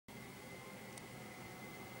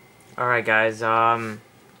Alright guys,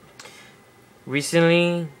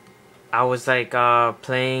 recently I was like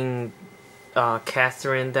playing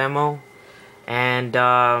Catherine demo, and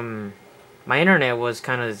my internet was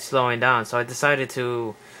kind of slowing down, so I decided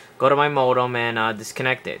to go to my modem and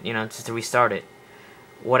disconnect it, just to restart it.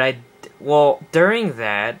 Well, during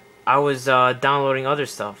that I was downloading other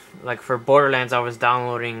stuff. Like for Borderlands I was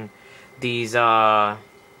downloading these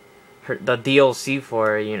the DLC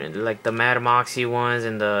for it, like the Mad Moxie ones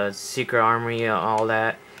and the Secret Armory, all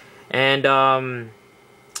that. And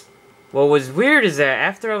what was weird is that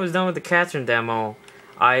after I was done with the Catherine demo,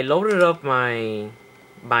 I loaded up my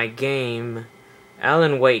game,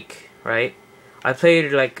 Alan Wake. Right, I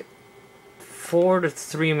played like 4 to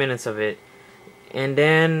 3 minutes of it, and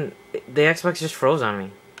then the Xbox just froze on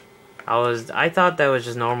me. I thought that was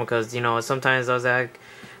just normal because sometimes those act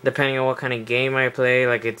depending on what kind of game I play,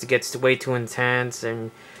 like it gets way too intense and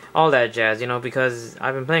all that jazz, because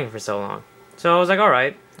I've been playing for so long. So I was like,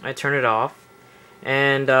 alright, I turned it off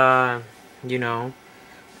and turn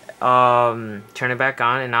it back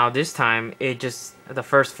on, and now this time it just, the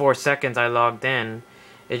first 4 seconds I logged in,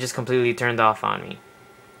 it just completely turned off on me.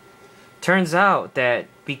 Turns out that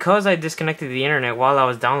because I disconnected the internet while I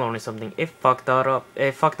was downloading something, it fucked up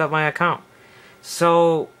my account.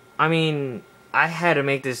 So I mean, I had to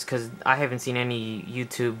make this because I haven't seen any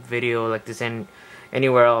YouTube video like this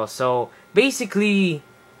anywhere else. So basically,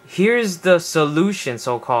 here's the solution,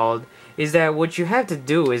 so-called, is that what you have to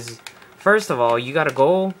do is, first of all, you gotta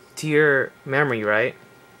go to your memory, right?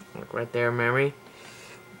 Like right there, memory.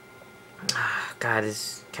 God,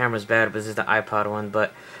 this camera's bad, but this is the iPod one.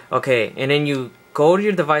 But okay, and then you go to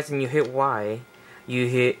your device and you hit Y. You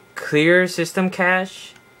hit clear system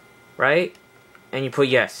cache, right? And you put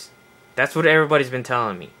yes. That's what everybody's been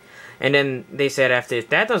telling me. And then they said after, if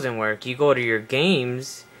that doesn't work, you go to your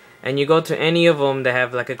games and you go to any of them that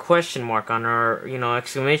have like a question mark on, or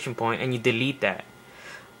exclamation point, and you delete that.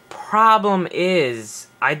 Problem is,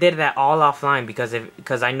 I did that all offline because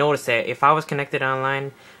I noticed that if I was connected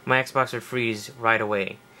online, my Xbox would freeze right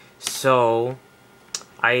away. So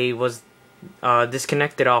I was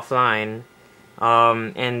disconnected offline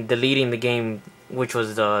and deleting the game, which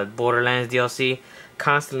was the Borderlands DLC,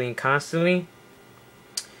 constantly.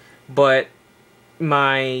 But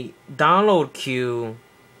my download queue,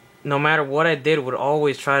 no matter what I did, would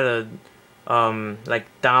always try to like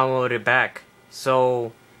download it back.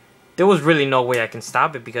 So there was really no way I can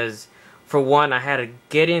stop it, because for one, I had to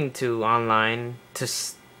get into online to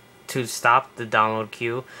stop the download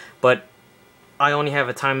queue, but I only have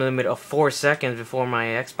a time limit of 4 seconds before my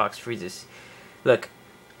Xbox freezes. Look,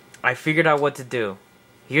 I figured out what to do.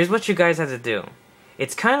 Here's what you guys have to do.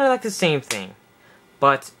 It's kind of like the same thing,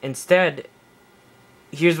 but instead,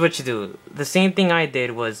 here's what you do. The same thing I did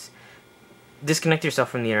was disconnect yourself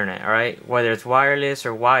from the internet, alright? Whether it's wireless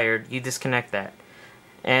or wired, you disconnect that.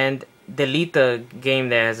 And delete the game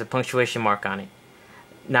that has a punctuation mark on it.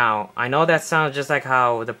 Now, I know that sounds just like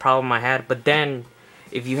how the problem I had, but then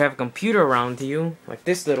if you have a computer around you, like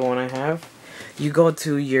this little one I have, you go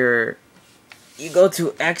to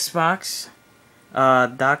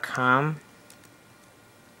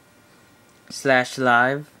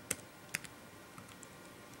xbox.com/live.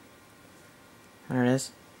 There it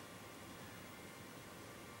is.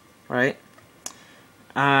 Right?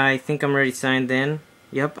 I think I'm already signed in.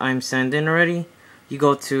 Yep, I'm signed in already. You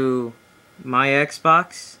go to my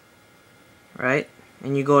Xbox, right?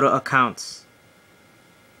 And you go to accounts.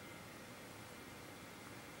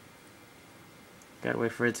 Gotta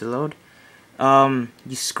wait for it to load.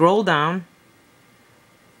 You scroll down,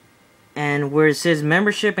 and where it says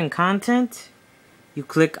membership and content, you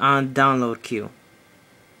click on download queue.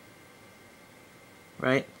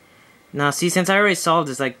 Right? Now, see, since I already solved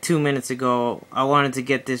this like 2 minutes ago, I wanted to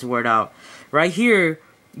get this word out. Right here,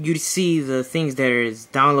 you see the things that is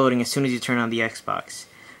downloading as soon as you turn on the Xbox.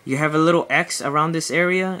 You have a little X around this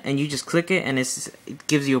area, and you just click it, and it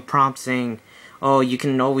gives you a prompt saying, oh, you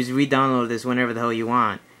can always re-download this whenever the hell you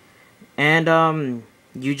want. And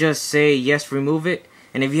you just say yes, remove it.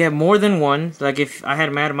 And if you have more than one, like if I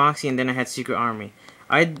had Mad Moxie and then I had Secret Army,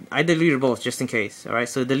 I deleted both just in case. Alright,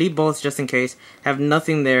 so delete both just in case. Have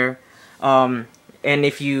nothing there. And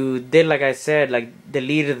if you did, like I said, like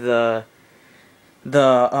deleted the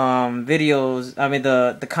videos, I mean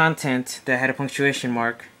the content that had a punctuation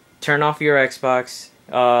mark, turn off your Xbox,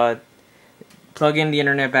 plug in the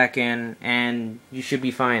internet back in, and you should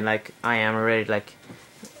be fine, like I am already. Like,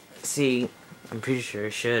 see, I'm pretty sure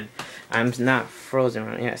it should. I'm not frozen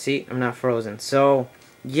right. Yeah, see, I'm not frozen. So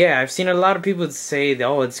yeah, I've seen a lot of people say that,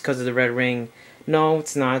 oh, it's because of the red ring. No,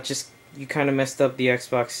 it's not. Just you kind of messed up the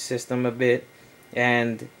Xbox system a bit.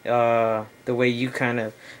 And the way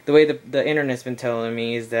the internet's been telling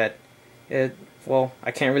me is that well,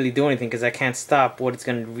 I can't really do anything because I can't stop what it's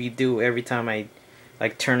gonna redo every time I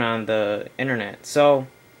like turn on the internet. So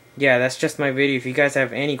yeah, that's just my video. If you guys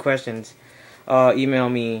have any questions, email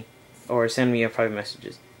me or send me a private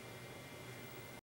messages.